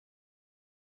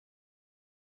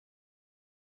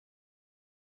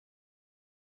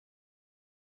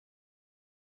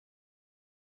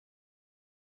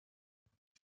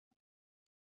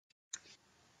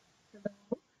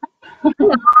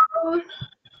Hello,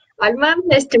 Alma.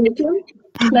 Nice to meet you.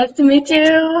 Nice to meet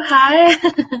you. Hi.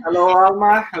 Hello,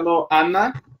 Alma. Hello,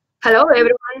 Anna. Hello,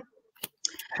 everyone.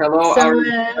 Hello, So,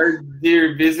 our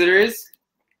dear visitors.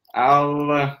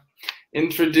 I'll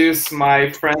introduce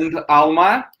my friend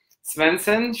Alma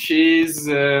Svendsen. She's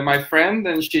my friend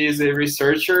and she is a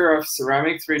researcher of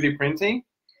ceramic 3D printing.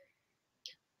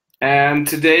 And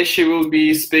today she will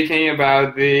be speaking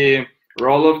about the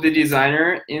role of the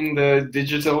designer in the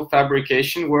digital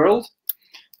fabrication world,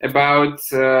 about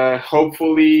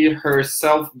hopefully her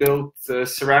self-built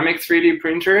ceramic 3D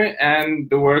printer and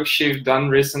the work she's done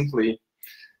recently.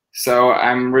 So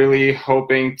I'm really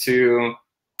hoping to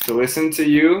listen to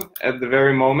you at the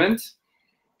very moment.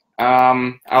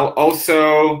 I'll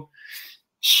also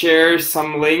share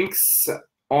some links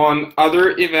on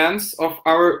other events of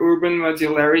our urban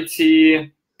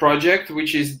modularity project,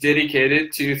 which is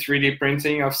dedicated to 3D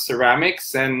printing of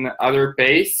ceramics and other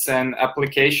pastes and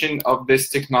application of this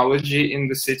technology in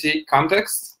the city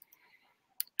context.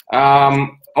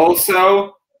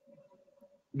 Also,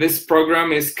 this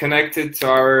program is connected to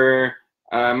our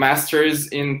Masters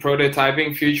in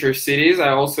Prototyping Future Cities. I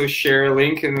also share a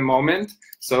link in a moment.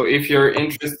 So if you're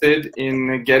interested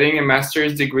in getting a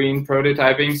master's degree in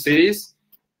prototyping cities,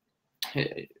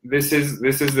 this is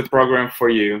the program for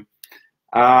you.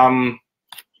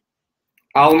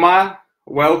 Alma,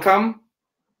 welcome.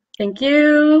 thank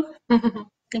you.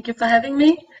 Thank you for having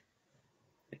me.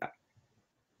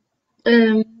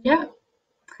 Yeah.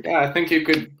 Yeah, I think you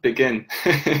could begin.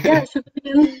 Yeah, I should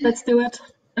begin. Let's do it.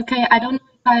 Okay, I don't know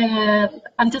if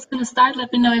I'm just going to start.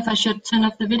 Let me know if I should turn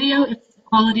off the video, if the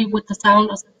quality with the sound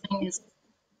or something is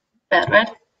bad, right?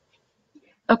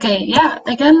 Okay, yeah,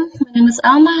 again, my name is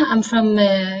Alma. I'm from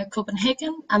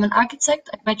Copenhagen. I'm an architect.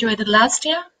 I graduated last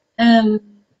year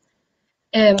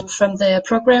from the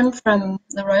program from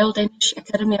the Royal Danish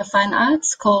Academy of Fine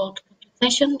Arts called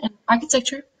fabrication in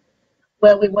architecture,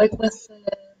 where we work with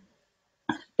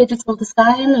digital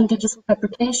design and digital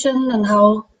fabrication and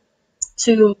how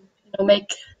to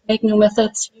make new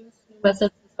methods, use new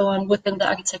methods and so on within the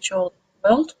architectural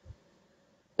world.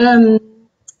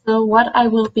 So what I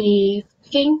will be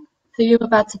speaking to you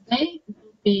about today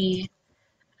will be,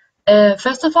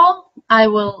 first of all, I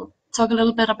will talk a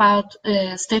little bit about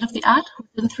state of the art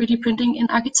within 3D printing in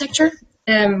architecture,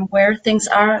 where things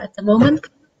are at the moment.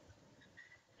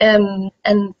 And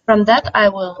from that, I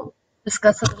will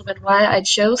discuss a little bit why I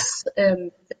chose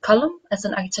the column as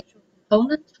an architectural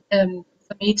component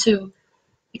for me to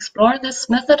explore this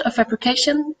method of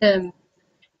fabrication in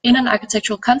an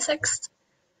architectural context.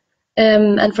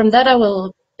 And from that, I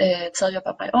will tell you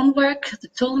about my own work, the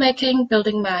tool making,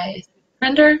 building my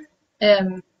printer,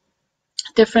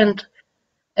 different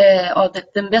or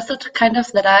the method kind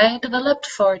of that I developed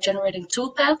for generating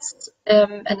tool paths.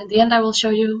 And in the end, I will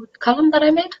show you the column that I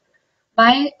made,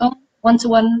 my own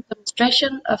one-to-one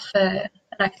demonstration of an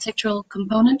architectural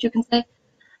component, you can say,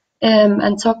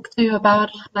 and talk to you about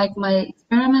like my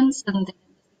experiments and the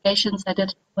investigations I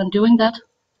did when doing that.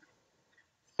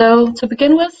 So to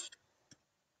begin with,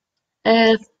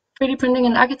 3D printing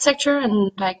in architecture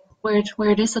and like where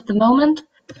it is at the moment.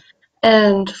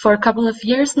 And for a couple of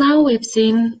years now, we've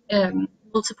seen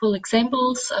multiple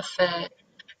examples of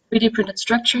 3D printed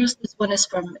structures. This one is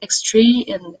from X3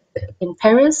 in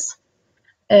Paris.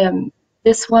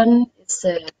 This one is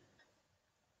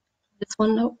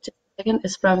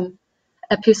is from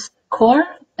Apis Core,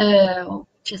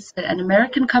 which is an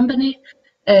American company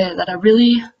that are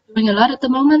really doing a lot at the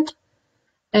moment.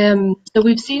 So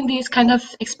we've seen these kind of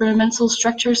experimental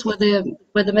structures where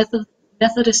the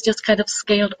method is just kind of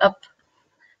scaled up,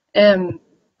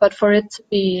 but for it to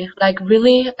be like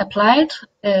really applied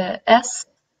as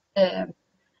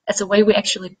a way we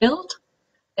actually build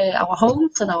our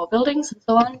homes and our buildings and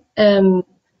so on.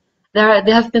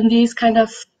 There have been these kind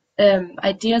of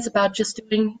ideas about just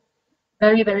doing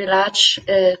very, very large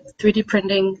 3D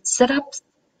printing setups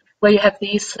where you have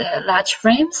these large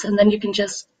frames, and then you can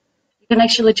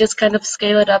actually just kind of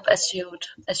scale it up as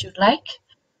you'd like.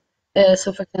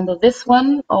 So for example, this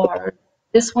one or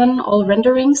this one, all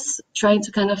renderings, trying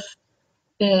to kind of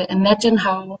imagine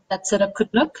how that setup could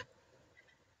look.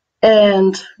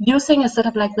 And using a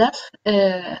setup like that,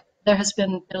 there has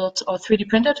been built or 3D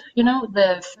printed,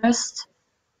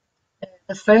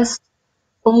 the first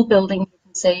full building, you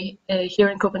can say, here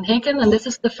in Copenhagen. And this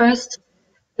is the first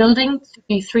building to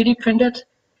be 3D printed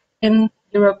in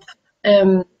Europe.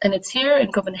 And it's here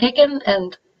in Copenhagen.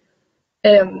 And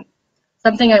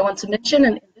something I want to mention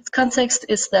in this context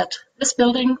is that this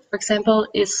building, for example,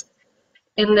 is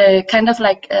in the kind of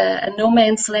like a no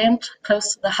man's land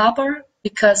close to the harbor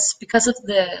because of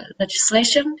the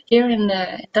legislation here in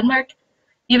Denmark.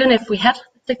 Even if we had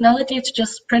the technology to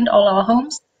just print all our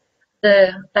homes,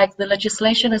 the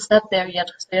legislation is not there yet.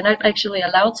 So you're not actually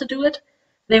allowed to do it.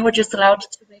 They were just allowed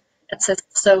to make a test.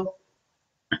 So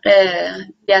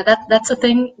yeah, that's a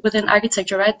thing within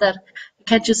architecture, right? That you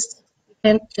can't just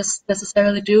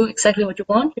necessarily do exactly what you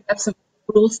want. You have some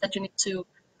rules that you need to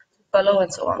follow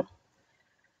and so on.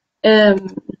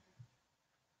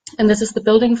 And this is the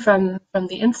building from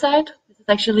the inside. This is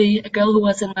actually a girl who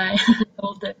was in my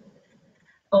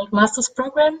old master's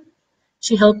program.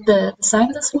 She helped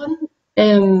design this one.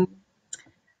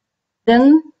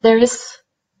 Then there is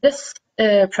this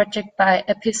project by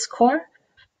Core,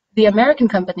 the American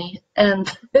company,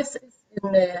 and this is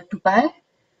in Dubai,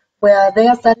 where they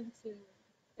are starting to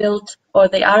build, or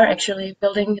they are actually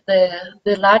building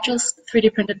the largest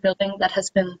 3D printed building that has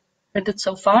been printed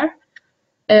so far.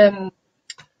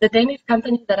 The Danish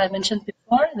company that I mentioned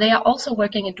before, they are also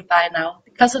working in Dubai now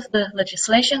because of the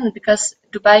legislation and because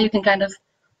Dubai you can kind of do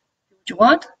what you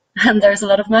want and there's a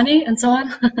lot of money and so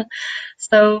on.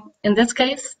 So in this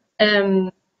case,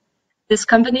 this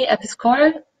company,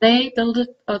 Core, they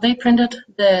printed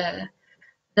the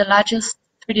largest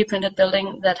 3D printed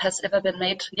building that has ever been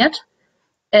made yet.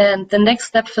 And the next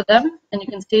step for them, and you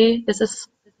can see this is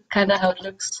kind of how it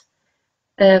looks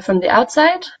from the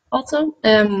outside also.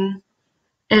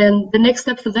 And the next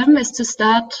step for them is to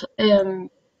start 3D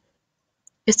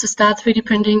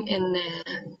printing in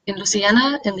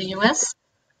Louisiana in the US.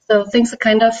 So things are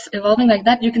kind of evolving like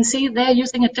that. You can see they're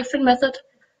using a different method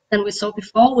than we saw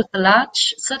before with the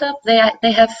large setup.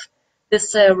 They have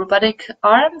this robotic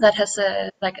arm that has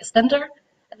a sender,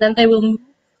 and then they will move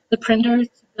the printer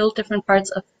to build different parts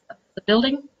of the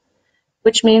building,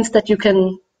 which means that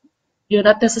you're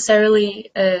not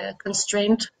necessarily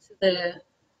constrained to the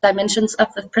dimensions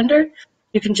of the printer.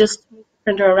 You can just move the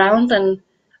printer around, and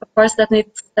of course that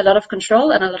needs a lot of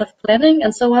control and a lot of planning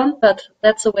and so on, but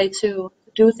that's a way to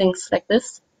do things like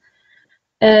this.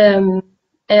 And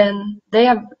they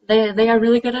are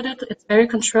really good at it. It's very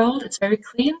controlled, it's very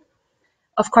clean.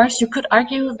 Of course, you could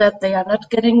argue that they are not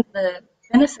getting the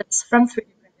benefits from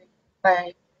 3D printing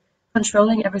by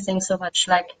controlling everything so much.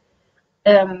 Like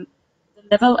the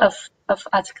level of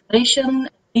articulation and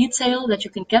detail that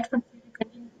you can get from 3D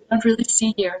printing, we don't really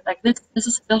see here. Like this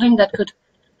is a building that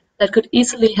could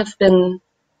easily have been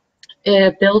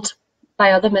built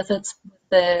by other methods with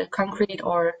the concrete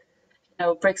or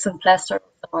bricks and plaster and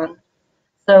so on.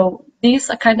 So these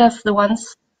are kind of the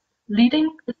ones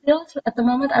leading the field at the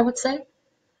moment, I would say.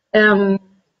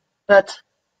 But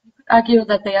you could argue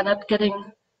that they are not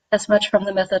getting as much from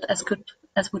the method as would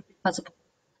be possible.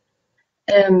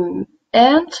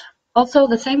 And also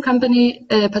the same company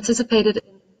participated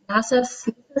in NASA's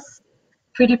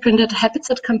 3D printed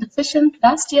habitat competition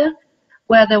last year,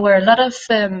 where there were a lot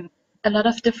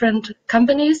of different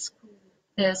companies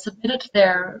who submitted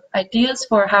their ideas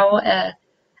for how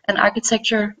an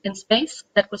architecture in space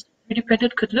that was 3D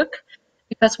printed could look.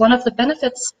 Because one of the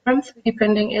benefits from 3D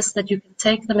printing is that you can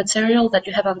take the material that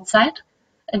you have on site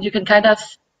and you can kind of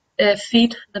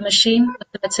feed the machine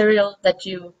with the material that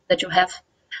you have.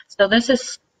 So this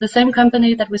is the same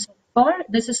company that we saw before.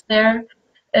 This is their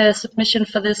submission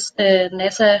for this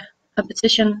NASA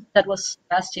competition that was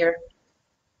last year.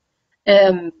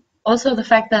 Also, the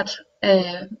fact that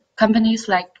companies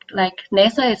like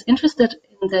NASA is interested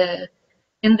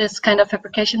in this kind of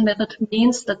fabrication method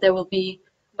means that there will be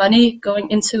money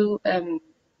going into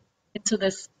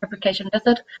this fabrication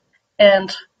method,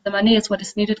 and the money is what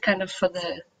is needed kind of for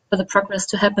the progress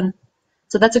to happen.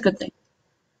 So that's a good thing.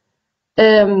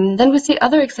 Then we see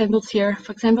other examples here.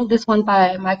 For example, this one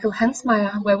by Michael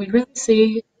Hansmeyer, where we really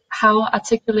see how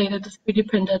articulated 3D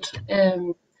printed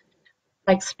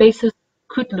spaces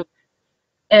could look.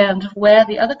 And where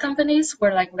the other companies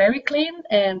were very clean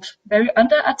and very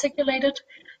under-articulated,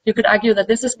 you could argue that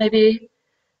this is maybe,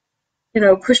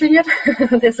 pushing it.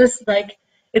 This is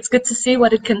it's good to see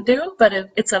what it can do, but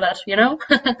it's a lot,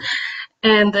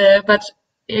 And but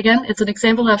again, it's an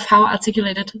example of how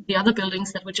articulated the other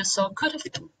buildings that we just saw could have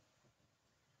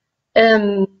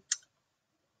been.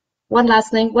 One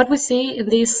last thing, what we see in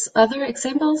these other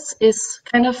examples is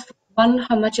kind of one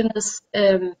homogeneous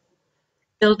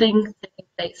building taking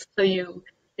place. So you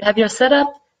have your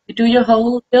setup, you do your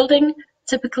whole building,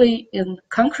 typically in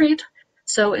concrete.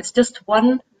 So it's just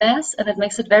one mass, and it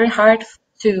makes it very hard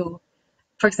to,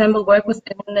 for example, work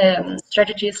within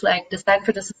strategies like design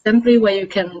for disassembly, where you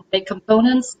can make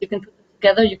components, you can put them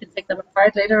together, you can take them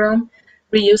apart later on,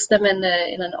 reuse them in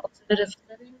an alternative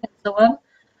setting, and so on.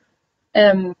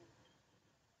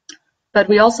 But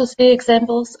we also see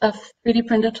examples of 3D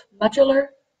printed modular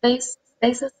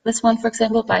spaces. This one, for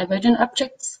example, by Emergent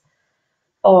Objects,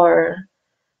 or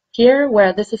here,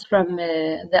 where this is from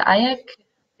the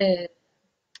IAC,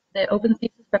 the Open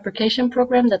Thesis Fabrication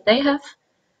program that they have,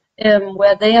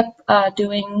 where they are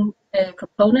doing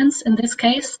components. In this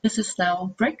case, this is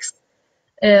now bricks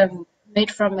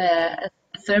made from a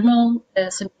thermal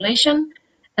simulation,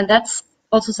 and that's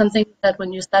also something that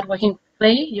when you start working with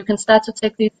clay, you can start to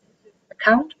take these into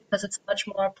account, because it's much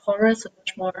more porous and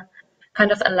much more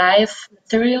kind of alive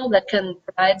material that can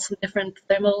provide some different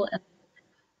thermal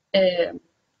and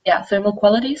thermal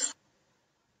qualities.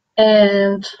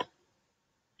 And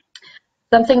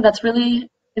something that's really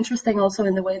interesting also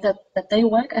in the way that they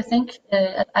work, I think,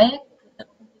 at IAC, the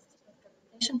Open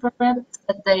Fabrication program, is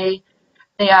that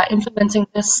they are implementing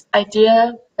this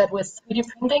idea that with 3D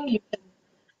printing, you can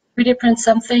 3D print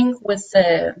something with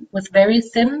very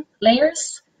thin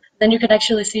layers. Then you can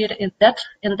actually see it in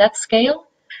that scale.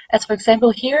 As for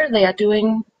example, here they are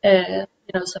doing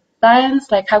some designs,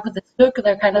 like how could this look?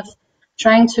 They're kind of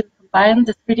trying to combine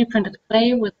the 3D printed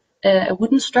clay with a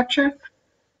wooden structure,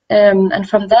 and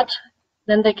from that,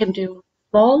 then they can do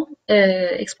small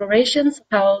explorations of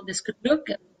how this could look.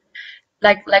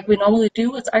 Like we normally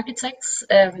do as architects,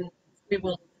 we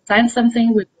will design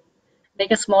something, we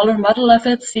make a smaller model of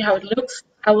it, see how it looks,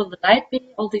 how will the light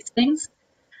be, all these things.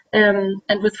 And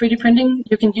with 3D printing,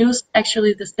 you can use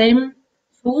actually the same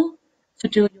tool to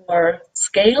do your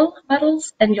scale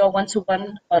models and your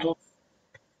one-to-one models.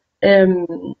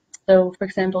 So, for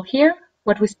example, here,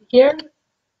 what we see here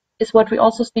is what we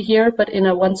also see here, but in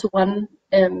a one-to-one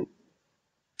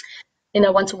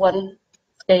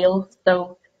scale.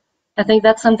 So I think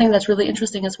that's something that's really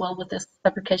interesting as well with this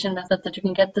fabrication method, that you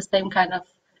can get the same kind of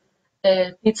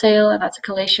detail and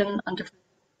articulation on different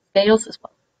scales as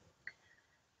well.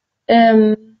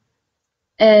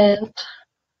 And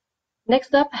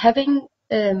next up, having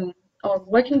or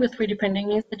working with 3D printing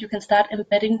means that you can start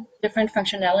embedding different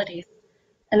functionalities.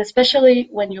 And especially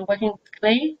when you're working with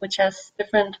clay, which has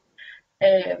different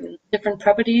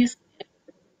properties,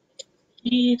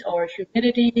 heat or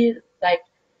humidity, like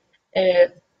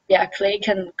clay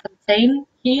can contain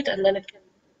heat and then it can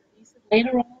release it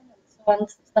later on, and so on,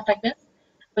 stuff like this,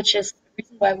 which is the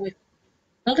reason why we've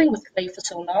been building with clay for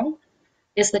so long,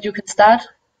 is that you can start,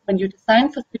 when you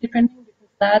design for 3D printing, you can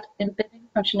start embedding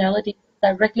functionality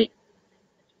directly into the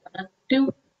things that you want to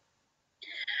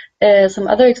do. Some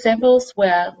other examples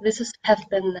where this has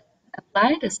been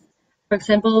applied is, for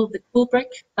example, the Cool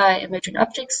Brick by Emergent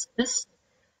Objects, this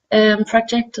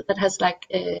project that has like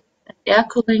an air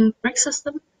cooling brick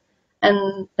system.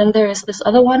 And then there is this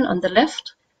other one on the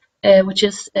left, which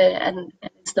is an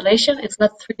installation. It's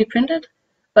not 3D printed,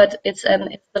 but it's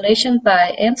an installation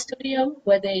by Ant Studio,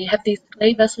 where they have these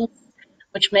clay vessels,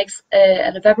 which makes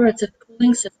an evaporative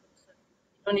cooling system. So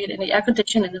you don't need any air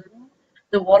conditioning in the room.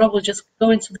 The water will just go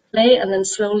into the clay and then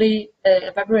slowly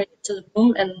evaporate into the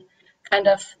room, and kind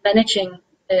of managing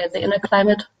the inner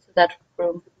climate to that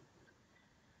room.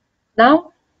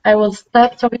 Now, I will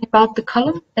start talking about the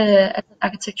column as an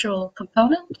architectural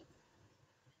component.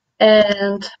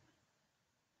 And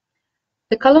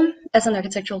the column as an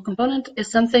architectural component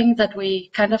is something that we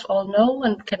kind of all know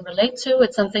and can relate to.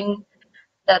 It's something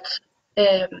that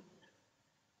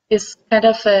is kind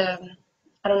of,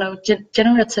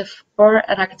 generative for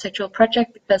an architectural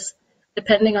project, because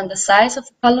depending on the size of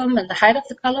the column and the height of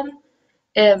the column,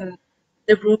 the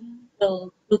room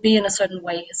will be in a certain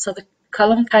way. So the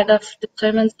column kind of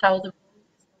determines how the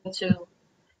room is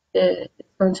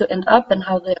going to end up, and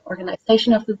how the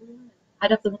organization of the room,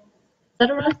 height of the room,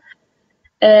 etc.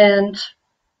 And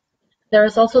there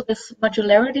is also this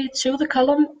modularity to the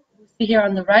column. We see here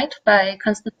on the right by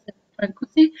Konstantin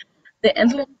Brancusi, the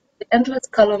endless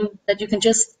column that you can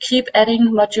just keep adding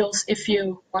modules if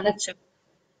you wanted to.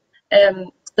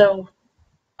 So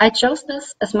I chose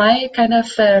this as my kind of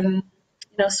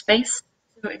space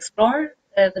to explore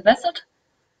the method.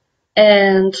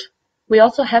 And we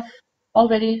also have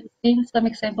already seen some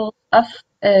examples of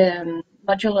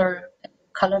modular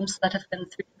columns that have been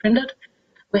 3D printed.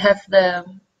 We have the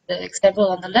example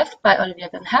on the left by Olivier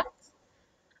Van Hertz,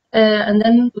 and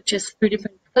then which is 3D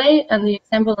printed clay, and the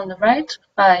example on the right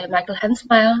by Michael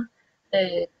Hansmeyer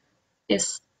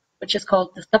which is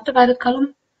called the subdivided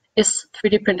column, is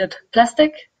 3D printed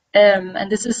plastic. And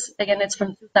this is, again, it's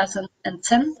from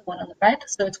 2010, the one on the right,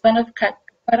 so it's quite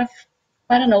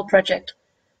an old project,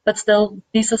 but still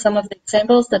these are some of the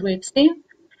examples that we've seen,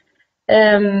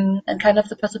 and kind of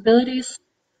the possibilities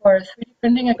for 3D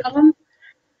printing a column.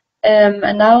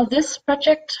 And now this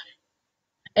project,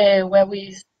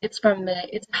 it's from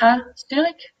Itha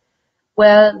Zurich,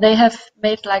 where they have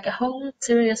made like a whole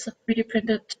series of 3D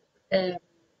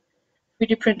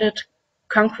printed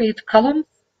concrete columns,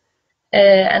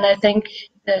 and I think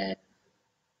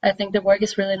the work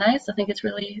is really nice. I think it's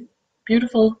really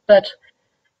beautiful, but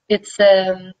it's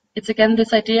again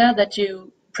this idea that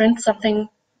you print something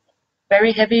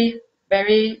very heavy,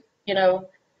 very, you know,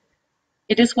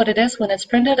 it is what it is when it's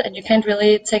printed, and you can't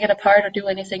really take it apart or do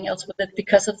anything else with it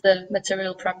because of the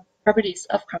material properties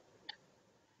of concrete.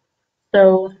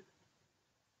 So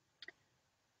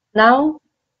now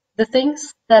the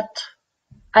things that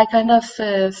I kind of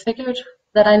figured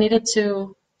that I needed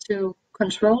to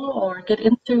control or get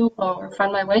into or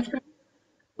find my way through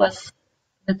was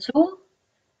the tool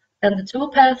and the tool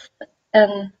path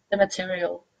and the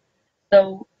material.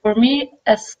 So for me,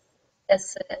 as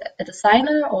a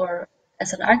designer or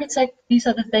as an architect, these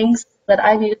are the things that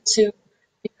I needed to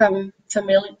become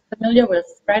familiar with,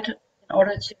 right, in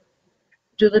order to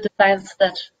do the designs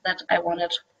that I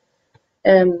wanted.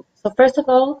 So first of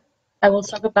all, I will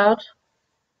talk about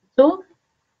the tool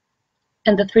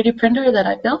and the 3D printer that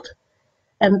I built,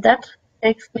 and that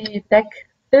takes me back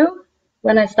to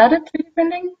when I started 3D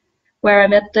printing, where I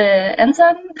met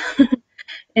Anton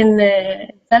in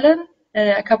Tallinn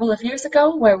a couple of years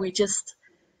ago, where we just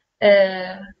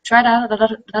tried out a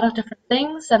lot of different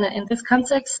things. And in this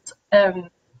context,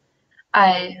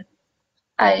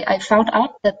 I found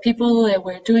out that people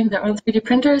were doing their own 3D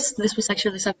printers. This was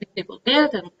actually something people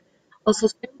did, and also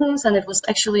students, and it was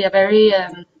actually a very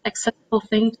accessible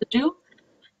thing to do.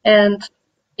 And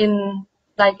in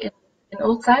in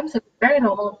old times, it was very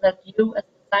normal that you, as a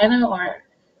designer or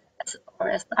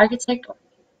as an architect or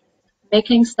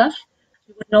making stuff,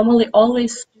 you would normally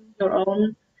always do your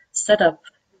own setup.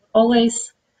 You would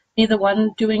always be the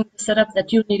one doing the setup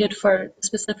that you needed for the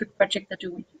specific project that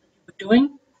you were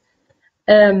doing.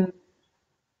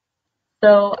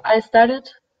 So I started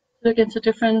to look into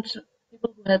different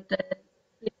people who had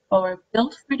or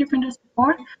built 3D printers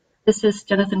before. This is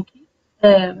Jonathan Keith,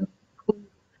 who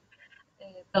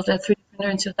built a 3D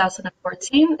printer in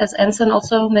 2014, as Anson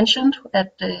also mentioned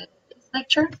at his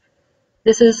lecture.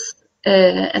 This is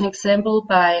an example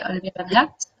by Olivier van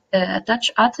Herpt, a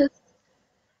Dutch artist.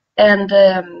 And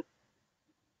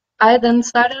I then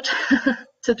started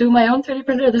to do my own 3D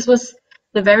printer. This was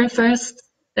the very first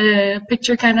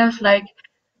picture, kind of like,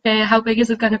 okay, how big is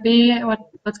it going to be?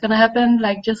 What's going to happen?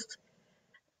 Like just,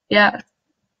 yeah,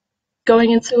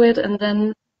 going into it and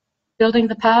then building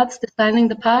the parts, designing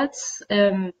the parts.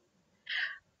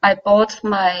 I bought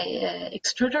my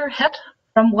extruder head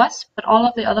from Wasp, but all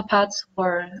of the other parts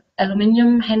were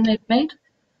aluminium handmade made.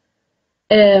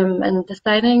 And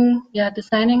designing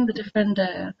the different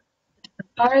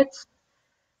parts,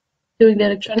 doing the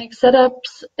electronic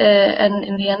setups, and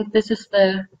in the end, this is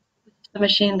the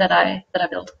machine that I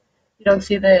built. You don't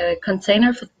see the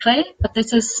container for the clay, but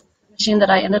this is the machine that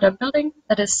I ended up building.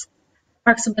 That is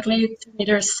approximately 2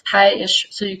 meters high-ish,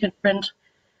 so you can print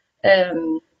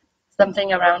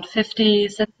something around 50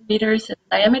 centimeters in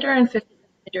diameter and 50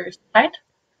 centimeters height.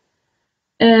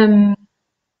 And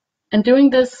doing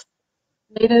this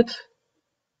made it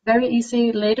very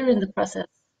easy later in the process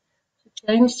to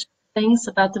change things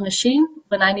about the machine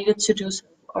when I needed to do so,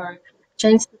 or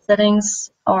change the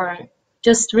settings, or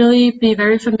just really be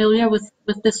very familiar with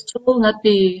this tool, not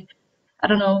be, I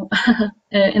don't know,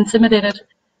 intimidated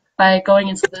by going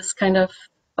into this kind of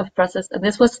process. And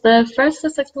this was the first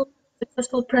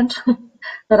successful print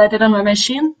that I did on my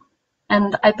machine.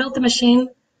 And I built the machine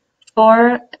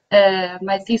for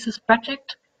my thesis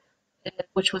project,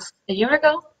 which was a year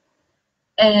ago.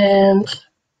 And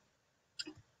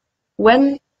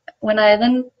when I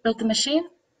then built the machine,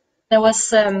 there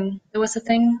was a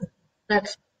thing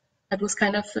that was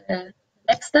kind of the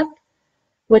next step,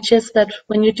 which is that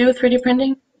when you do 3D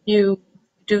printing, you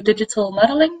do digital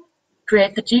modeling,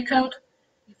 create the G code,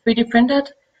 you 3D print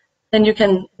it, then you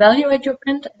can evaluate your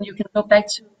print and you can go back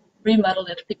to remodel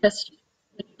it, because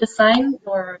when you design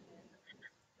your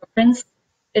prints,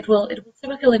 it will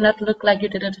typically not look like you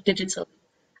did it digitally.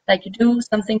 Like you do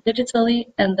something digitally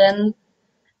and then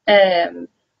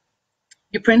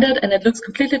you print it and it looks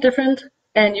completely different,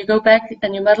 and you go back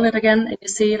and you model it again and you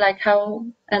see like how,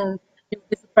 and you'll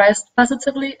be surprised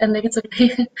positively and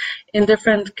negatively in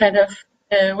different kind of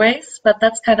ways, but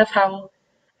that's kind of how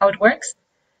it works.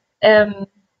 And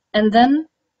then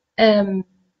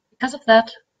because of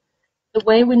that, the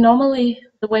way we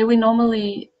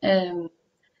normally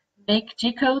make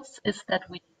G codes is that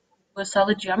we do a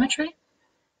solid geometry,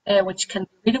 which can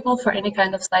be readable for any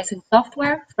kind of slicing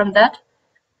software. From that,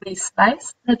 we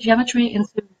slice the geometry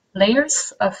into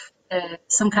layers of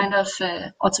some kind of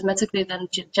automatically then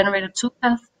generated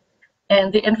toolpath,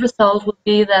 And the end result will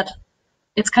be that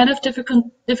it's kind of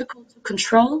difficult to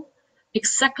control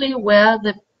exactly where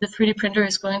the 3D printer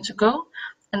is going to go,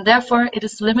 and therefore it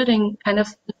is limiting kind of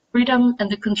the freedom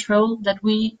and the control that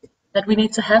we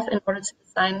need to have in order to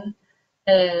design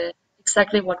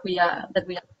exactly what we are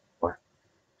looking for.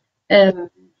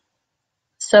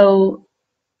 So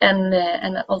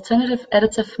an alternative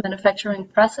additive manufacturing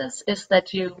process is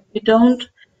that you don't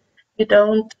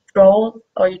draw,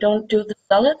 or you don't do the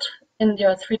solid in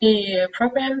your 3D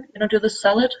program. You don't do the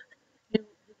solid. You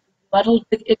model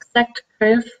the exact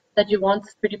curve that you want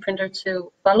the 3D printer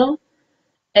to follow,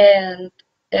 and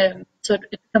so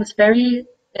it becomes very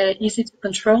easy to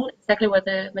control exactly where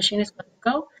the machine is going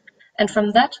to go. And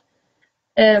from that,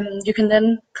 you can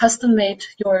then custom made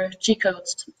your G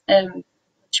codes,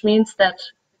 which means that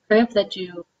the curve that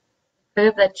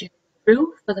you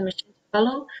drew for the machine to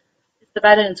follow is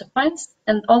divided into points,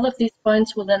 and all of these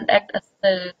points will then act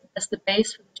as the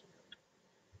base for the G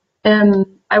code.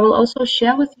 I will also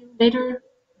share with you later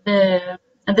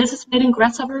and this is made in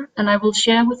Grasshopper, and I will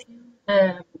share with you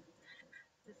the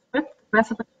script, the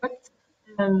Grasshopper script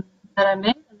that I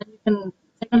made, and then you can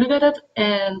take a look at it,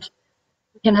 and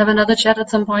we can have another chat at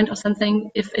some point or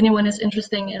something if anyone is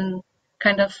interested in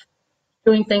kind of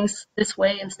doing things this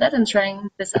way instead and trying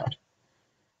this out.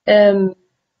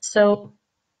 So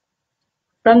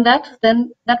from that,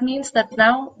 then that means that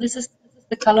now this is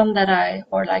the column that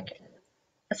or like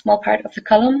a small part of the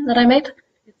column that I made.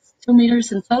 It's 2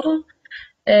 meters in total,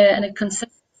 and it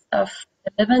consists of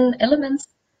 11 elements.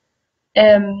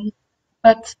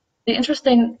 But the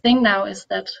interesting thing now is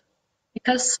that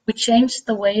because we changed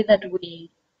the way that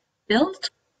we build,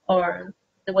 or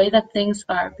the way that things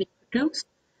are being produced,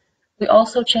 we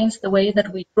also changed the way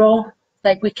that we draw.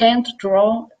 Like, we can't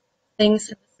draw things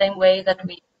in the same way that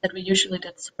we usually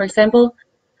did. So for example,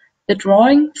 the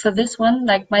drawing for this one,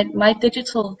 like my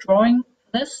digital drawing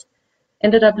for this,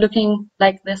 ended up looking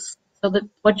like this. So that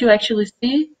what you actually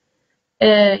see,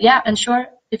 yeah, and sure,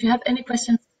 if you have any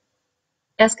questions,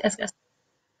 ask.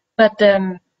 But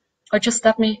or just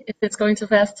stop me if it's going too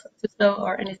fast, too slow,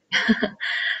 or anything.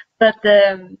 But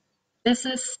this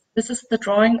is the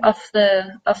drawing of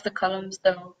the column.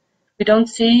 So we don't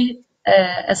see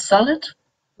a solid,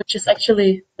 which is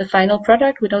actually the final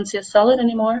product. We don't see a solid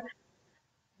anymore.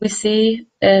 We see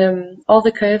all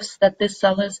the curves that this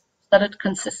solid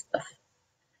consists of.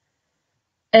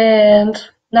 And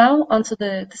now onto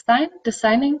the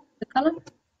designing the column.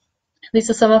 These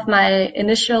are some of my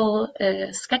initial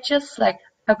sketches, like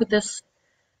how could this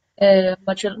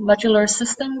modular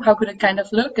system, how could it kind of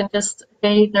look, and just,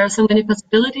 okay, there are so many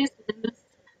possibilities within this.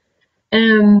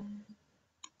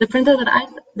 The printer that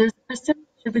there's a question,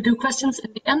 should we do questions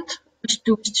in the end?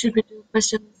 Should we do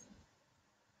questions?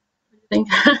 What do you think?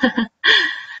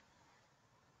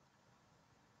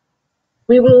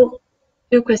 We will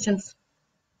do questions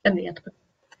in the end.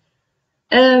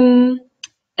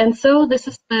 And so this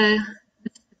is the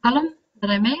column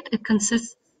that I made. It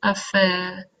consists of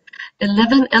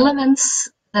 11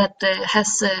 elements that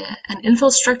has an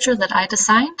infrastructure that I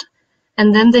designed,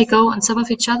 and then they go on top of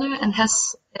each other and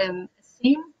has a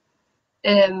theme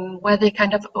where they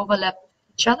kind of overlap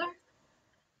each other.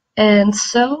 And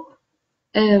so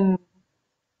the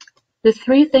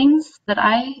three things that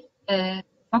I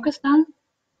focused on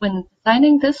when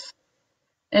designing this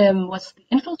was the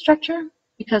infrastructure,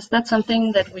 because that's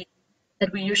something that we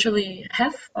usually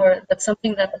have, or that's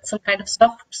something that some kind of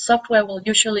software will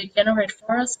usually generate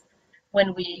for us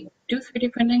when we do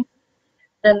 3D printing.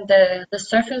 Then the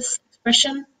surface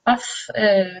expression of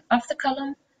the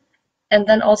column, and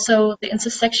then also the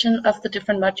intersection of the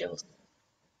different modules.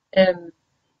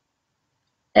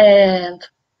 And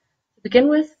to begin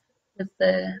with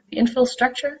the infill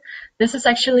structure, this is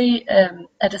actually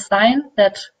a design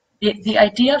that the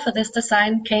idea for this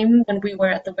design came when we were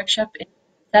at the workshop in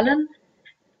Tallinn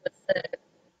with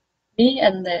me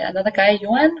and another guy,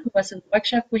 Johan, who was in the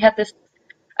workshop. We had this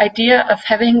idea of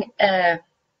having an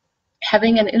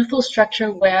infill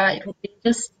structure where it would be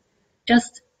just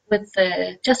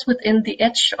within the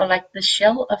edge, or like the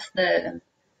shell of the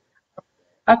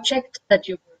object that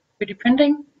you were 3D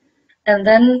printing, and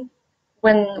then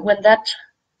when that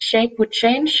shape would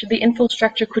change, the infill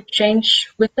structure could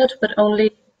change with it, but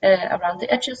only around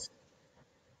the edges.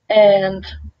 And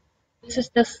this is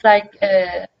just like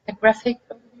a graphic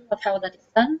overview of how that is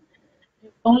done.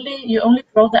 You only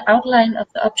draw the outline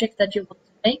of the object that you want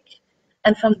to make,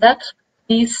 and from that,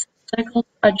 these circles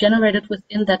are generated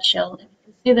within that shell. And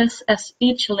you can see this as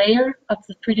each layer of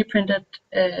the 3D printed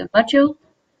module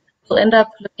will end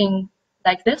up looking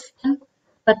like this,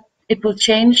 but it will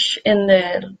change in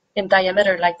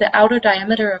diameter, like the outer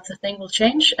diameter of the thing will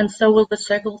change, and so will the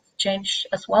circles change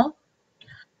as well.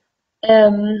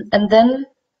 And then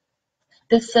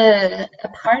this a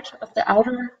part of the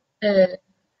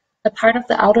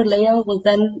outer layer will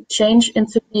then change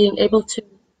into being able to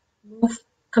move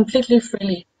completely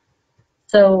freely.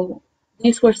 So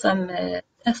these were some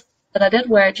tests that I did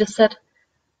where I just said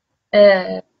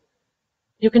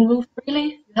you can move freely.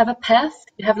 You have a path.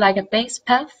 You have like a base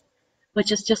path,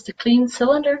 which is just a clean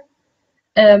cylinder.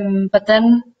 But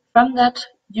then from that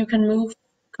you can move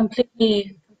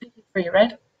completely free,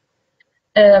 right?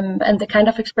 And the kind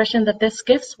of expression that this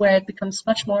gives, where it becomes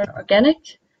much more organic.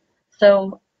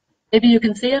 So maybe you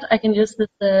can see it. I can use this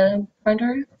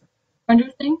pointer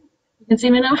thing. You can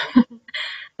see me now.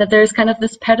 That there's kind of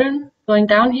this pattern going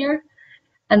down here,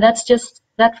 and that's just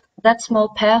that small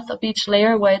path of each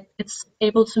layer where it's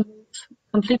able to move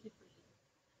completely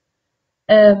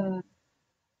free.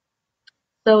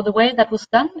 So the way that was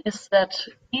done is that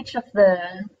each of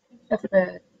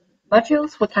the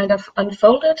modules were kind of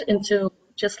unfolded into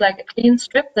just like a clean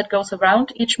strip that goes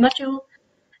around each module,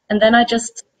 and then I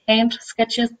just hand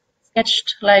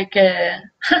sketched like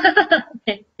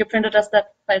okay, your printer does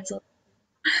that by itself.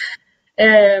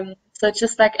 So it's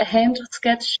just like a hand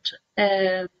sketched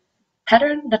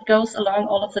pattern that goes along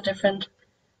all of the different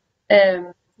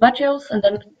modules, and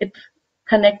then it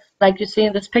connects, like you see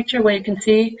in this picture, where you can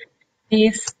see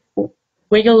these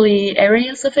wiggly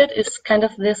areas of it is kind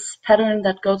of this pattern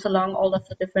that goes along all of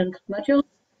the different modules.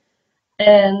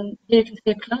 And here you can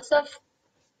see a close-up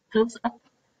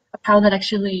of how that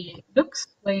actually looks,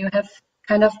 where you have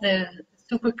kind of the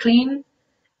super clean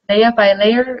layer by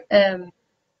layer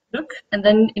look, and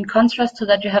then in contrast to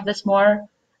that you have this more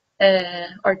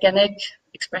organic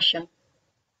expression.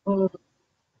 And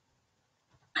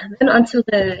then onto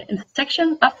the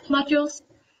intersection of modules.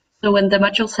 So when the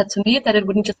modules said to me that it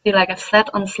wouldn't just be like a flat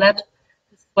on flat,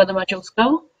 this is where the modules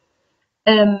go.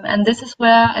 And this is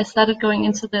where I started going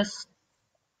into this,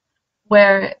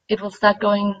 where it will start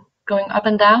going up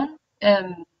and down.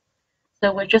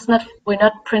 So we're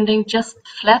not printing just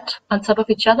flat on top of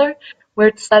each other.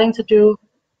 We're starting to do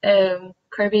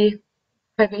curvy,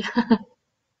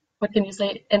 what can you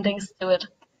say, endings to it.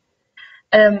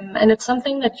 And it's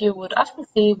something that you would often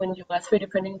see when you are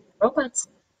 3D printing robots,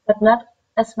 but not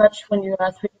as much when you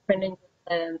are 3D printing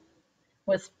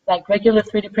with like regular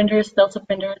 3D printers, Delta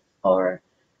printers, or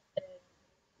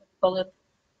call it,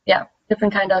 yeah,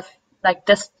 different kind of like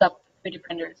desktop 3D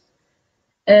printers.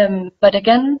 But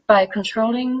again, by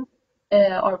controlling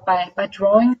or by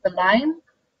drawing the line,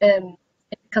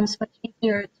 it becomes much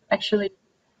easier to actually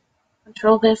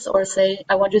control this, or say,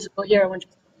 I want you to go here, I want you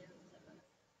to go here.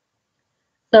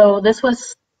 So this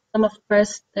was some of the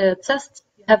first tests.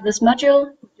 You have this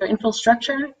module, your infill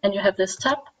structure, and you have this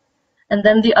top, and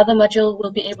then the other module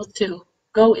will be able to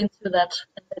go into that,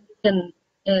 and then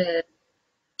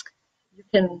you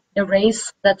can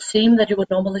erase that seam that you would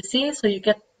normally see, so you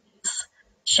get these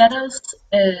shadows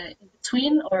in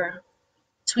between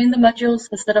the modules,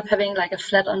 instead of having like a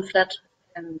flat on flat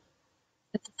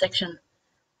intersection.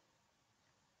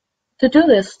 To do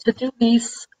this, to do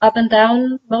these up and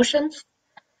down motions,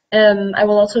 I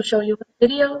will also show you a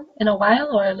video in a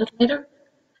while or a little later.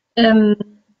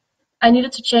 I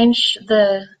needed to change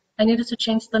the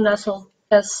nozzle,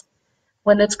 because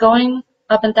when it's going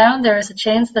up and down, there is a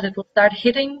chance that it will start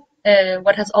hitting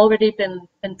what has already been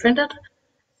printed.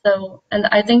 So, and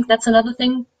I think that's another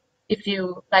thing. If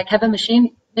you like have a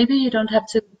machine, maybe you don't have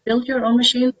to build your own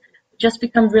machine. Just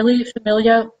become really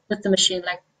familiar with the machine.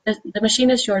 Like the machine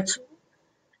is your tool,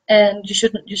 and you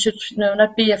should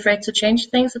not be afraid to change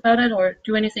things about it or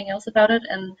do anything else about it.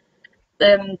 And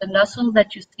the nozzle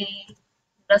that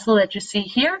you see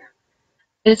here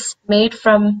is made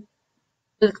from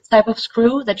the type of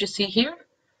screw that you see here.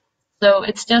 So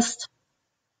it's just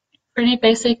pretty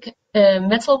basic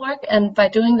metal work, and by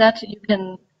doing that you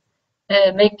can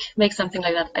make something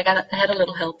like that. I had a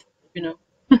little help, you know.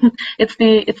 It's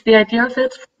the idea of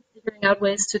it, figuring out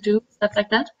ways to do stuff like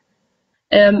that.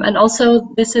 And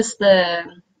also this is the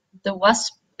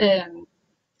wasp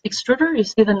extruder. You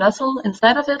see the nozzle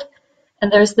inside of it,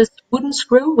 and there's this wooden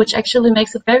screw which actually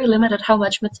makes it very limited how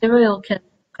much material can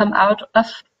come out of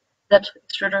that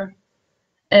extruder.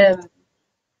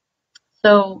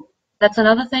 So that's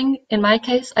another thing. In my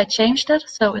case, I changed it,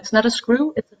 so it's not a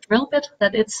screw, it's a drill bit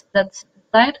that's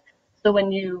inside. So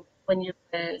when you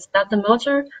start the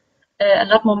motor, a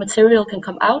lot more material can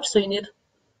come out. So you need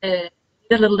a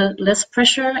little less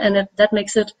pressure, and that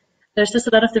makes it. There's just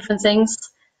a lot of different things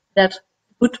that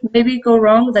would maybe go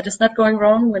wrong, that is not going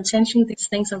wrong when changing these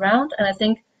things around. And I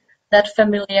think that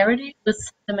familiarity with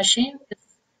the machine is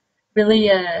really,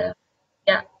 yeah,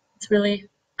 it's really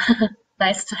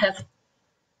nice to have.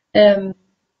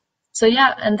 So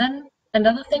yeah, and then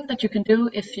another thing that you can do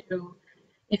if you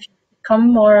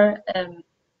become more,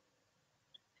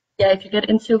 yeah, if you get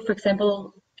into, for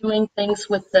example, doing things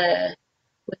with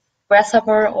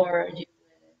Grasshopper, or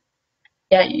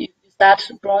you start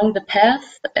drawing the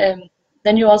path,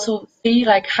 then you also see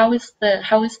like how is the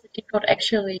G code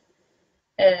actually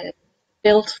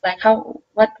built, like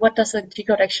what does a G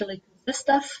code actually consist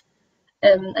of,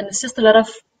 and it's just a lot of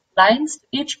lines to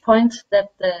each point that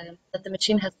the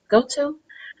machine has to go to.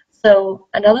 So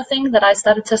another thing that I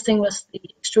started testing was the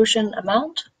extrusion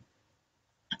amount,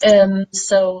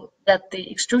 so that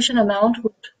the extrusion amount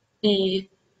would be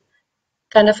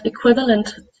kind of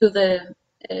equivalent to the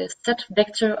set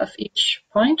vector of each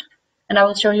point. And I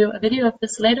will show you a video of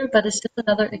this later, but it's just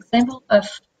another example of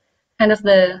kind of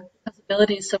the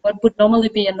possibilities. So what would normally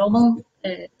be a normal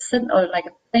or like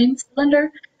a plane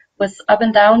cylinder with up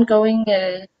and down going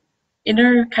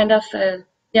inner kind of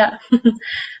yeah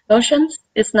motions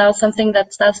is now something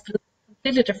that starts to look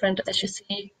completely different, as you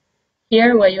see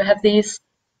here, where you have these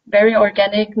very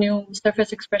organic new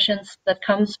surface expressions that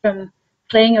comes from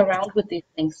playing around with these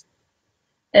things.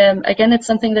 Again, it's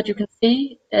something that you can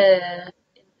see in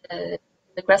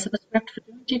the Grasshopper script for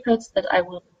doing G-codes that I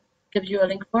will give you a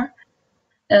link for.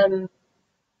 And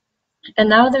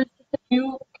now there's just a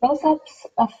few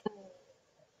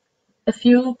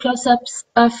close-ups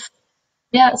of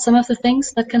yeah, some of the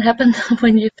things that can happen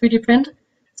when you 3D print.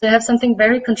 So you have something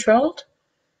very controlled,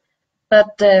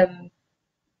 but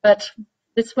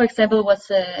this, for example, was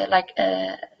like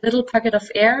a little pocket of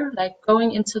air, like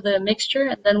going into the mixture,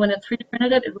 and then when it 3D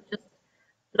printed it, it would just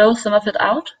blow some of it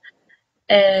out,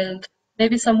 and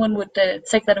maybe someone would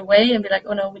take that away and be like,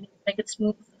 oh no, we need to make it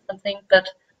smooth or something. But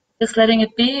just letting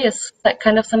it be is like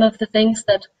kind of some of the things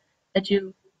that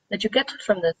you get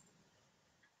from this.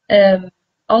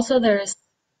 Also, there's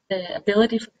the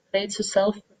ability for the clay to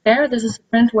self-repair. This is a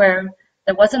print where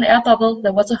there was an air bubble,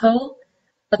 there was a hole,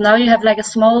 but now you have like a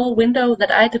small window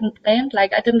that I didn't plan.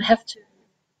 Like I didn't have to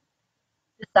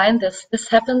design this. This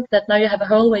happened that now you have a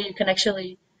hole where you can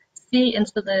actually see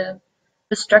into the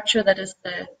structure that is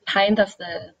behind of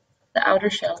the outer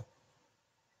shell.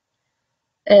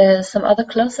 Some other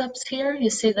close-ups here. You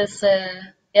see this,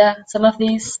 yeah, some of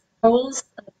these holes,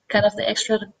 kind of the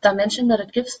extra dimension that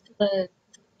it gives to the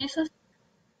pieces.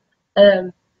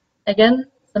 Again,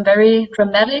 some very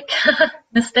dramatic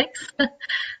mistakes,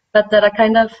 but that are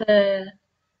kind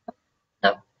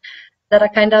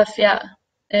of yeah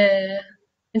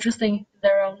interesting in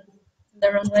their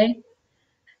own way.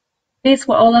 These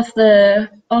were all of the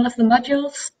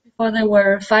modules before they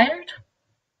were fired.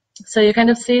 So you kind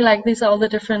of see like these are all the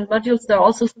different modules. There are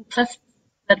also some tests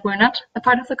that were not a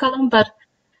part of the column, but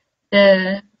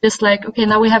just like, okay,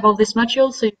 now we have all these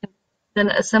modules, so you can then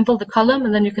assemble the column,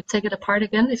 and then you could take it apart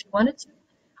again if you wanted to.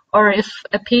 Or if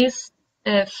a piece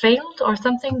failed or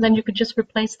something, then you could just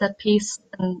replace that piece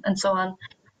and so on,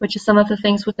 which is some of the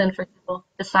things within, for example,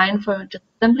 design for just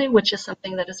assembly, which is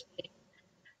something that is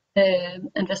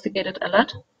being investigated a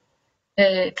lot.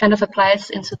 Kind of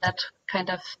applies into that kind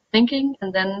of thinking.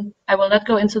 And then I will not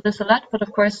go into this a lot, but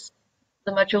of course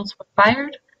the modules were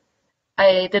fired.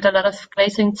 I did a lot of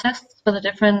glazing tests for the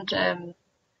different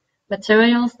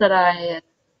materials that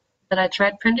I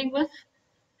tried printing with.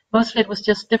 Mostly it was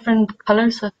just different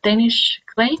colors of Danish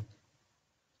clay.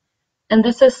 And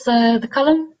this is the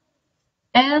column.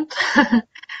 And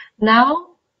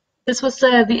now this was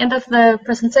the end of the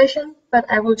presentation, but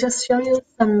I will just show you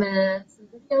some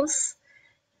videos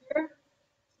here.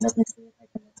 Let me see if I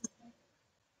can.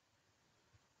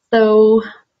 So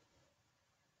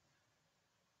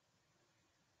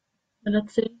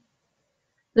let's see.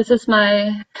 This is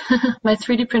my my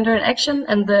 3D printer in action,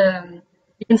 and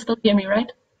you can still hear me,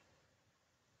 right?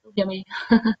 Still hear me?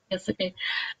 Yes, okay.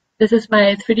 This is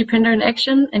my 3D printer in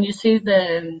action, and you see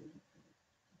the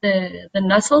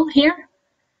nozzle here,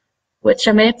 which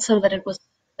I made so that it was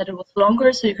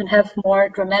longer, so you can have more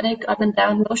dramatic up and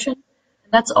down motion.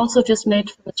 And that's also just made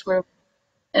from the screw.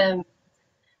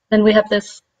 Then we have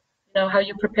this, you know, how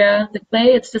you prepare the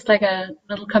clay. It's just like a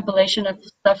little compilation of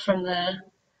stuff from the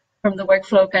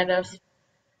workflow, kind of.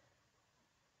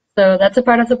 So that's a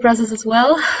part of the process as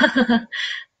well.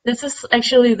 This is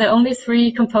actually the only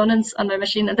 3 components on my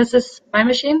machine, and this is my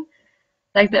machine.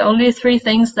 Like the only 3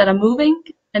 things that are moving.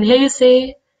 And here you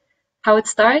see how it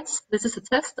starts. This is a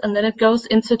test, and then it goes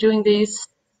into doing these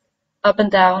up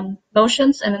and down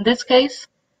motions. And in this case,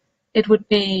 it would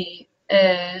be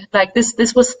like this.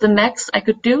 This was the max I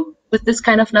could do with this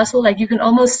kind of nozzle. Like you can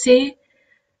almost see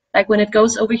like when it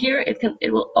goes over here,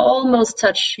 it will almost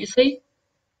touch. You see?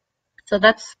 So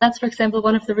that's for example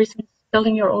one of the reasons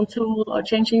building your own tool or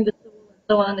changing the tool and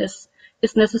so on is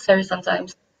necessary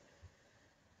sometimes.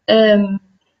 And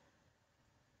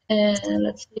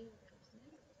let's see.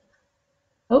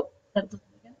 Oh, that's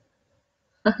again.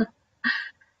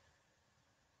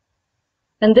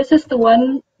 And this is the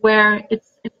one where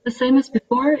it's the same as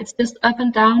before. It's just up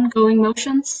and down going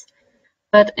motions.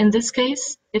 But in this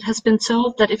case, it has been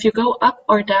told that if you go up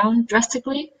or down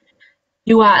drastically,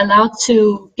 you are allowed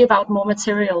to give out more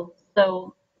material.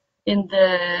 So in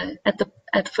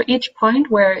for each point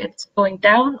where it's going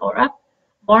down or up,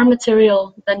 more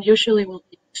material than usually will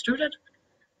be extruded.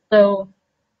 So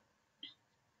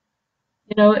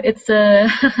it's a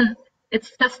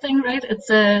it's testing, right? It's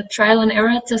a trial and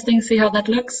error testing, see how that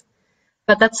looks.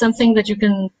 But that's something that you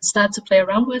can start to play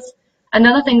around with.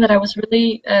 Another thing that I was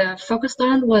really focused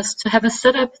on was to have a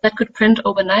setup that could print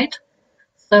overnight.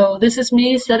 So this is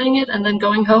me setting it and then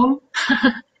going home,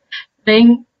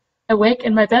 laying awake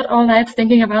in my bed all night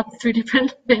thinking about the 3D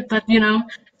print. But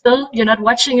still you're not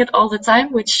watching it all the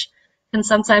time, which can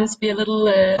sometimes be a little.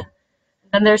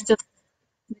 And there's just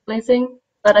glazing.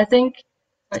 But I think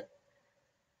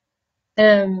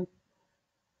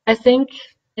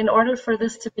in order for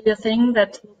this to be a thing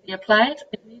that will be applied,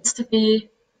 it needs to be.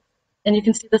 And you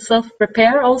can see the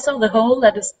self-repair also, the hole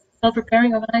that is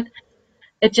self-repairing overnight.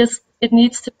 It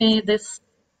needs to be this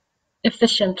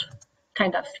efficient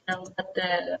kind of,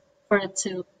 for it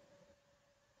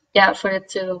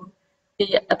to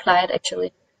be applied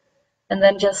actually. And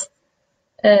then just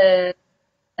as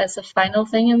a final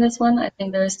thing in this one, I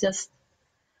think there's just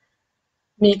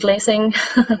me glazing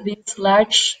these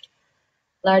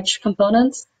large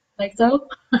components like so,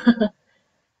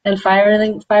 and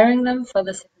firing them for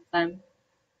the second time.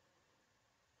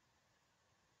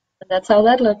 And that's how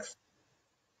that looks.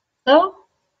 So,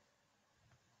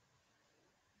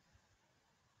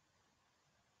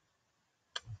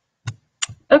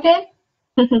 okay.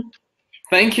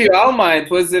 Thank you, Alma. It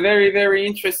was a very, very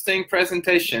interesting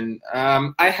presentation.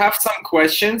 I have some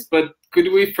questions, but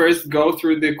could we first go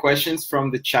through the questions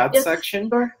from the chat section?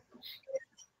 Sure.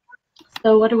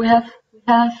 So what do we have?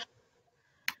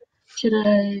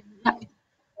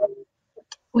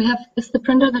 We have, is the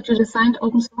printer that you designed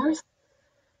open source?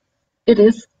 It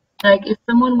is. Like if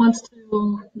someone wants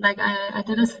to, like I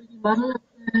did a 3D model of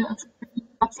the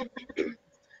object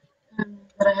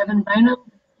that I have in Rhino.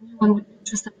 If anyone would be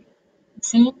interested in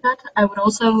seeing that, I would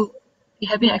also be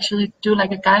happy actually to do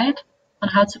like a guide on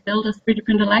how to build a 3D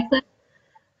printer like that.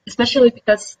 Especially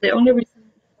because the only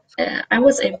reason I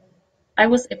was able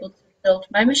to build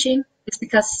my machine is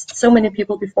because so many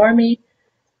people before me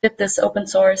did this open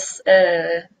source,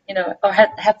 or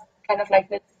had kind of like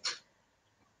this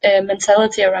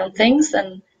mentality around things,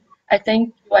 and I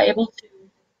think you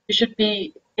should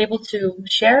be able to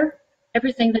share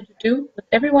everything that you do with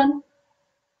everyone,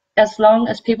 as long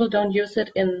as people don't use it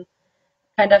in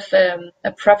kind of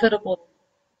a profitable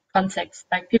context.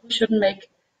 Like people shouldn't make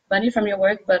money from your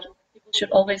work, but people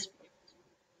should always,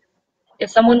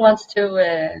 if someone wants to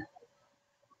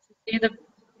see the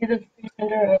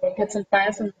printer or get some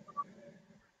files, and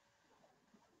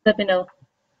let me know.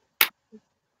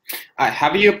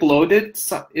 Have you uploaded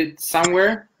it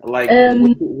somewhere, like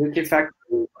Wikifactory,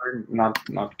 or not?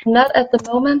 Not at the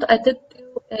moment. I did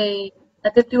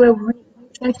do a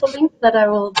transfer link that I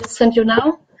will just send you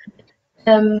now.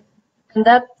 In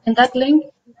that link,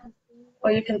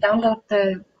 or you can download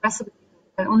the recipe.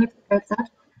 I only prepared that,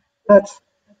 but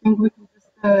I think we can just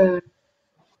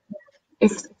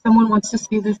if someone wants to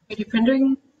see the 3D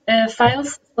printing files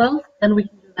as well, then we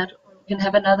can do that. Or we can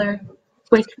have another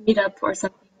quick meetup or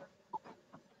something.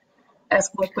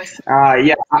 Ask more questions.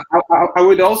 Yeah, I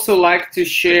would also like to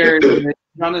share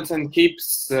Jonathan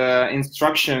Keep's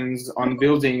instructions on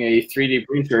building a 3D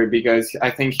printer, because I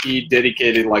think he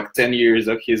dedicated like 10 years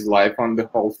of his life on the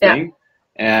whole thing.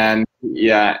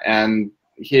 Yeah. And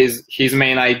his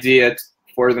main idea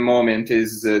for the moment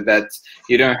is that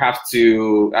you don't have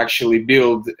to actually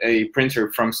build a printer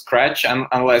from scratch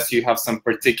unless you have some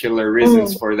particular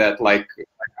reasons for that, like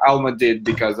Alma did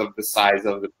because of the size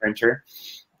of the printer.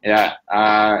 Yeah,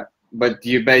 but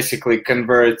you basically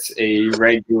convert a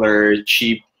regular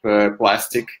cheap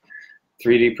plastic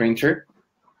 3D printer.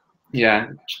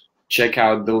 Yeah, check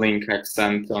out the link I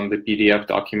sent on the PDF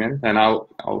document, and I'll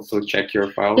also check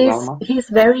your files, Alma. He's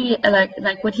very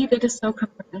like what he did is so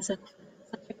comprehensive.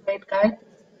 Such a great guy.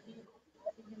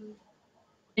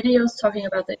 Videos talking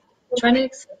about the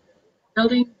electronics,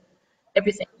 building,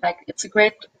 everything. Like it's a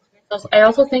great. I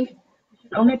also think you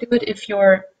should only do it if you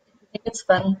think it's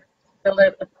fun to build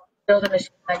a build a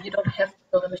machine. Like you don't have to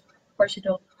build a machine. Of course you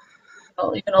don't.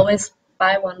 Well, you can always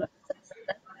buy one.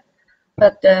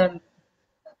 But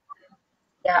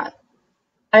yeah,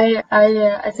 I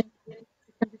think it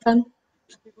can be fun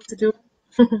for people to do.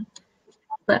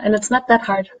 But and it's not that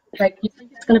hard. Like you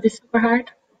think it's gonna be super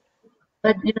hard,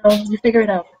 but you figure it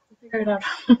out. You figure it out.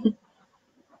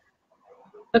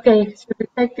 Okay, should we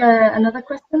take another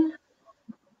question?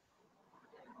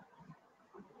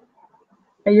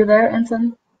 Are you there,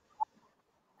 Anton?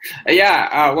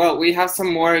 Yeah, well, we have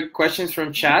some more questions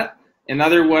from chat.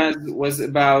 Another one was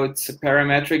about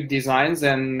parametric designs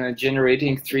and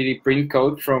generating 3D print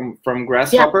code from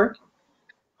Grasshopper.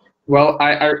 Yeah. Well,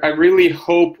 I really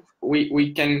hope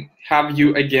we can have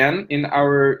you again in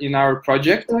our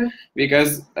project,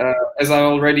 because as I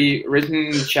already written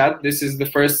in the chat, this is the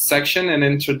first section, an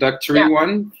introductory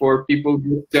one for people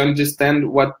to understand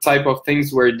what type of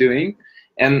things we're doing.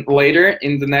 And later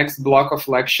in the next block of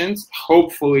lections,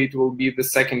 hopefully it will be the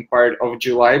second part of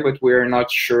July, but we're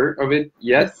not sure of it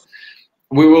yet.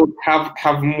 We will have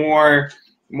more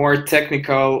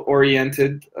technical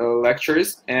oriented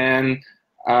lectures, and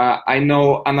I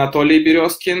know Anatoly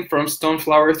Berezkin from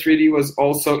Stoneflower 3D was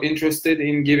also interested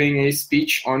in giving a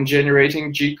speech on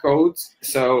generating G codes.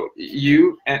 So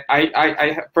you and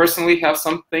I personally have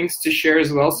some things to share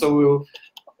as well. So we'll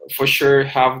for sure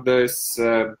have this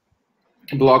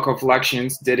block of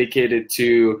lections dedicated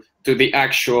to the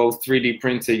actual 3D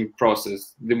printing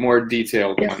process, the more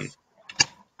detailed one.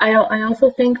 I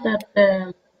also think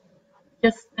that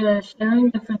just sharing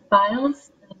different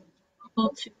files and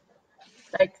people to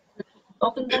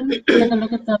open them, take a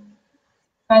look at them,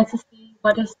 try to see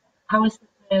how is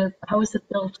it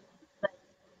built.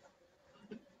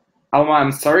 Alma,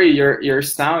 I'm sorry, your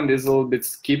sound is a little bit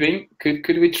skipping.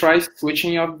 Could we try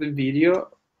switching off the video,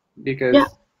 because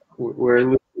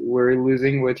we're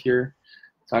losing what you're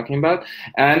talking about.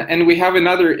 And we have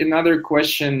another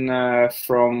question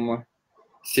from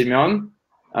Simeon.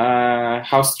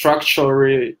 How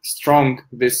structurally strong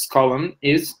this column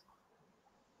is?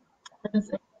 I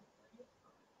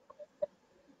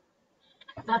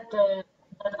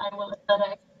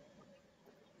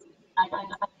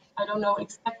don't know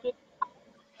exactly how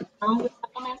strong this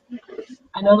column is.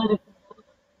 I know that it's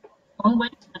a long way,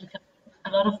 that it can a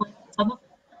lot of weight on top of it,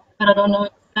 but I don't know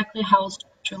exactly how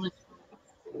structurally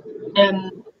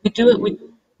strong. We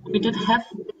did have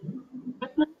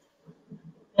equipment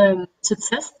to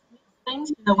test these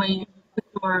things.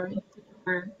 Where you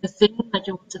put the thing that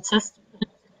you want to test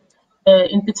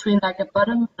in between, like a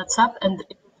bottom and a top, and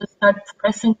it will just start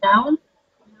pressing down,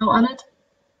 on it.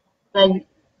 Like,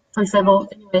 for example,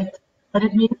 anyway, but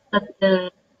it means that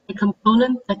the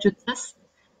component that you test,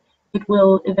 it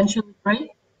will eventually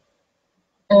break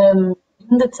in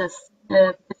the test.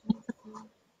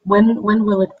 When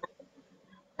will it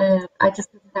break? I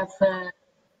just didn't have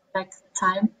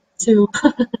time to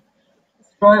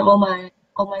destroy all my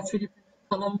 3D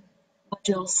column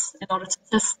modules in order to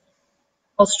test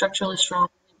how structurally strong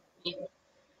it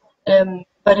can be.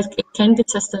 But it can be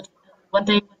tested. One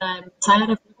day when I'm tired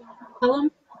of looking at the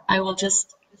column, I will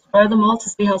just destroy them all to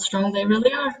see how strong they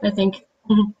really are, I think.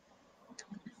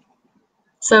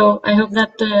 So I hope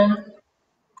that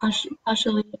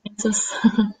partially answers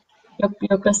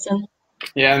your question.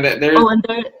 Yeah, and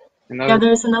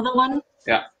there's another one.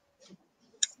 Yeah.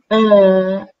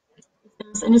 If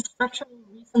there's any structural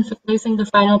reason for placing the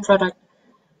final product?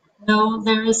 No,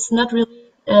 there is not really.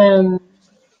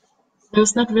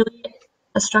 There's not really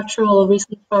a structural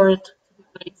reason for it to be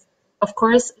glazed. Of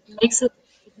course, it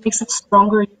makes it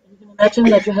stronger. You can imagine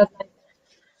that you have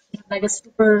like a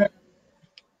super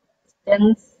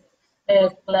dense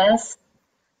glass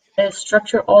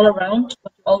structure all around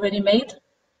what you already made,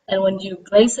 and when you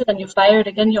glaze it and you fire it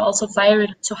again, you also fire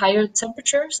it to higher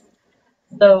temperatures.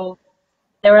 So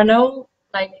there are no,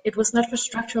 it was not for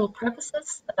structural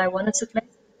purposes that I wanted to glaze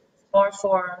it. It's more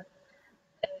for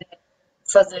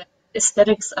the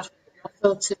aesthetics of it,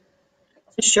 also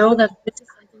to show that this is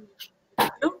something you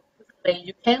can do.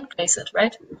 You can glaze it,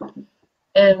 right?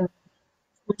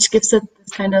 Which gives it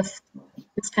this kind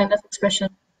of expression.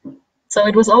 So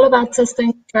it was all about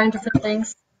testing, trying different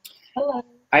things. Hello.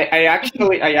 I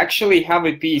actually have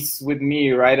a piece with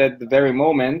me right at the very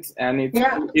moment, and it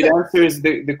answers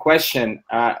the question.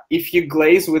 If you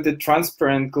glaze with a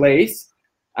transparent glaze,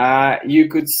 you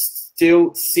could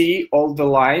still see all the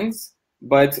lines,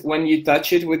 but when you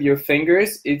touch it with your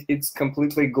fingers, it's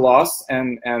completely gloss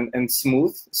and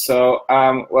smooth. So,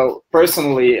 well,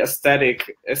 personally, aesthetic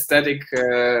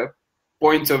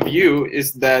point of view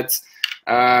is that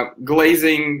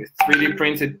glazing 3D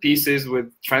printed pieces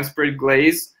with transparent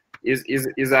glaze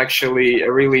is actually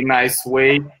a really nice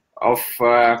way of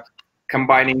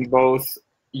combining both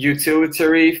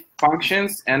utilitarian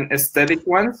functions and aesthetic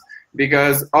ones,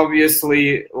 because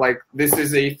obviously, like, this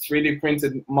is a 3D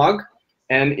printed mug,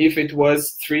 and if it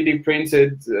was 3D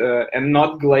printed and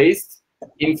not glazed,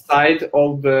 inside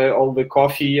all the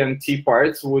coffee and tea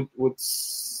parts would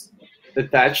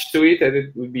attach to it, and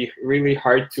it would be really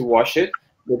hard to wash it.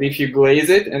 But if you glaze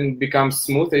it and it becomes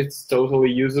smooth, it's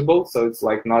totally usable. So it's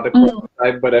like not a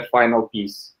prototype, but a final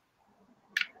piece.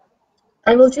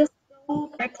 I will just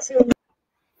go back to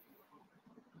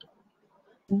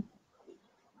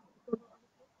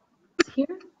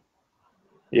here.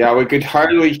 Yeah, we could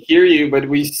hardly hear you, but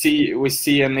we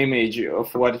see an image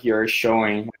of what you're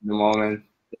showing at the moment.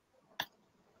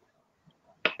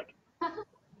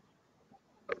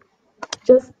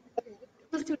 Just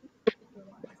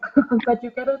but you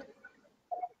get it.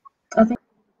 I think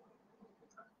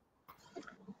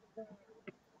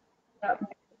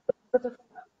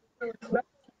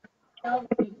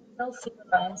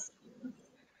sometimes.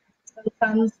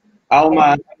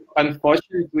 Alma,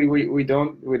 unfortunately, we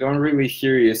don't really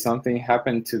hear you. Something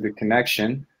happened to the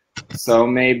connection, so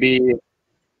maybe.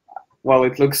 Well,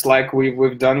 it looks like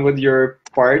we've done with your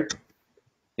part.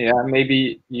 Yeah,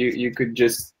 maybe you could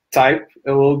just type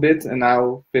a little bit, and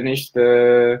I'll finish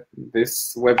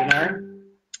this webinar.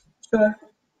 Sure.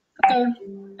 Okay,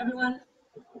 everyone.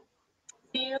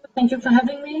 See you. Thank you for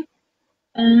having me,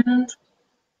 and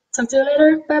talk to you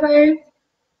later. Bye bye.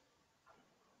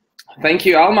 Thank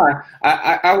you, Alma.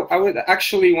 I would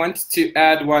actually want to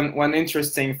add one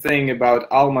interesting thing about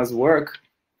Alma's work,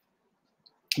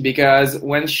 because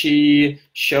when she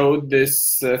showed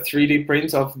this 3D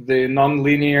print of the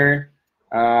nonlinear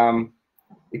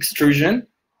extrusion,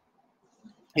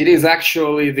 it is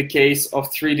actually the case of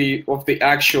the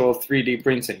actual 3D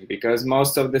printing, because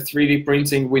most of the 3D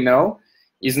printing we know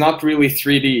is not really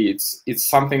 3D. It's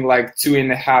something like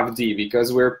 2.5D,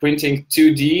 because we're printing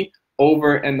 2D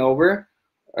over and over,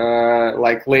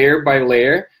 like layer by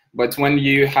layer. But when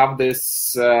you have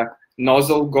this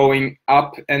nozzle going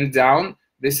up and down,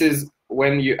 this is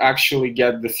when you actually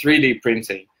get the 3D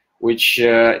printing, which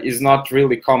is not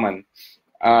really common.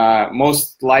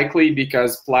 Most likely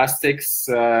because plastics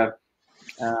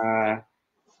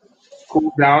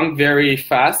cool down very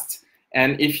fast,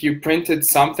 and if you printed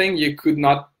something, you could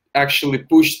not actually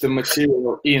push the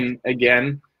material in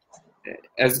again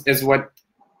as what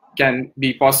can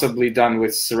be possibly done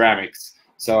with ceramics.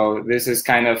 So this is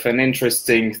kind of an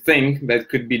interesting thing that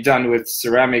could be done with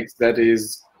ceramics that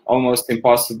is almost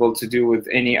impossible to do with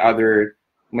any other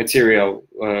material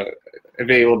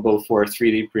available for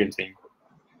 3D printing.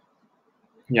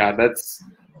 Yeah, that's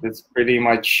pretty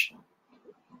much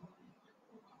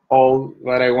all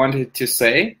that I wanted to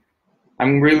say.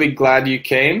 I'm really glad you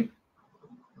came.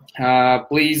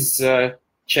 Please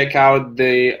check out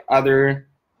the other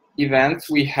events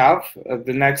we have.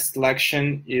 The next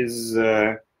lection is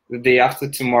the day after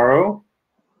tomorrow.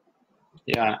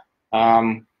 Yeah.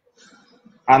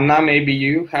 Anna, maybe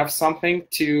you have something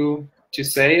to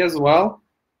say as well?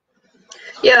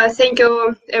 Yeah, thank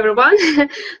you, everyone.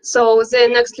 So the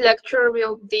next lecture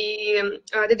will be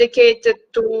dedicated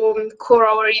to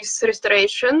coral reefs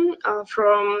restoration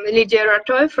from Lydia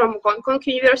Ratoy from Hong Kong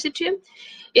University.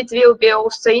 It will be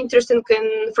also interesting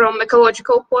from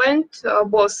ecological point.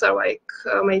 Both are like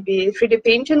maybe 3D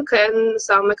printing and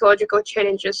some ecological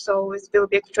challenges. So it will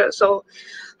be so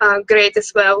great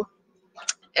as well.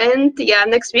 And yeah,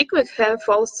 next week we have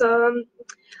also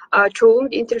 2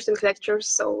 interesting lectures.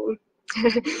 So.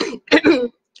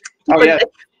 Oh yeah.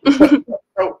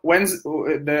 So when's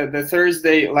the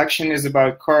Thursday election is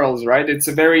about corals, right? It's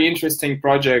a very interesting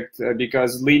project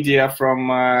because Lydia from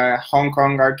Hong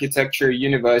Kong Architecture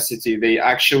University, they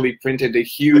actually printed a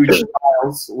huge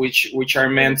tiles which are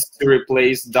meant to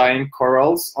replace dying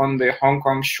corals on the Hong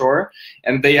Kong shore,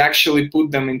 and they actually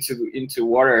put them into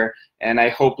water. And I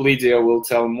hope Lydia will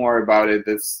tell more about it.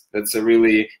 That's a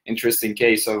really interesting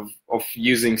case of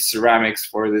using ceramics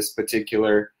for this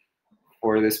particular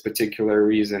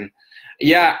reason.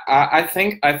 Yeah, I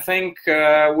think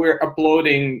we're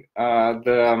uploading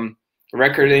the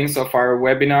recordings of our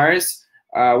webinars.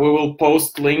 We will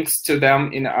post links to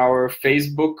them in our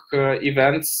Facebook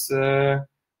events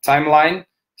timeline.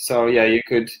 So yeah, you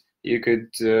could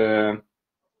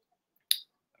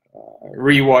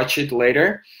rewatch it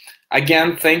later.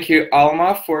 Again, thank you,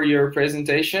 Alma, for your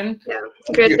presentation. Yeah,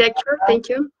 great lecture. Thank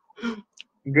you.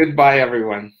 Goodbye,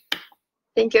 everyone.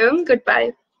 Thank you.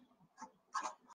 Goodbye.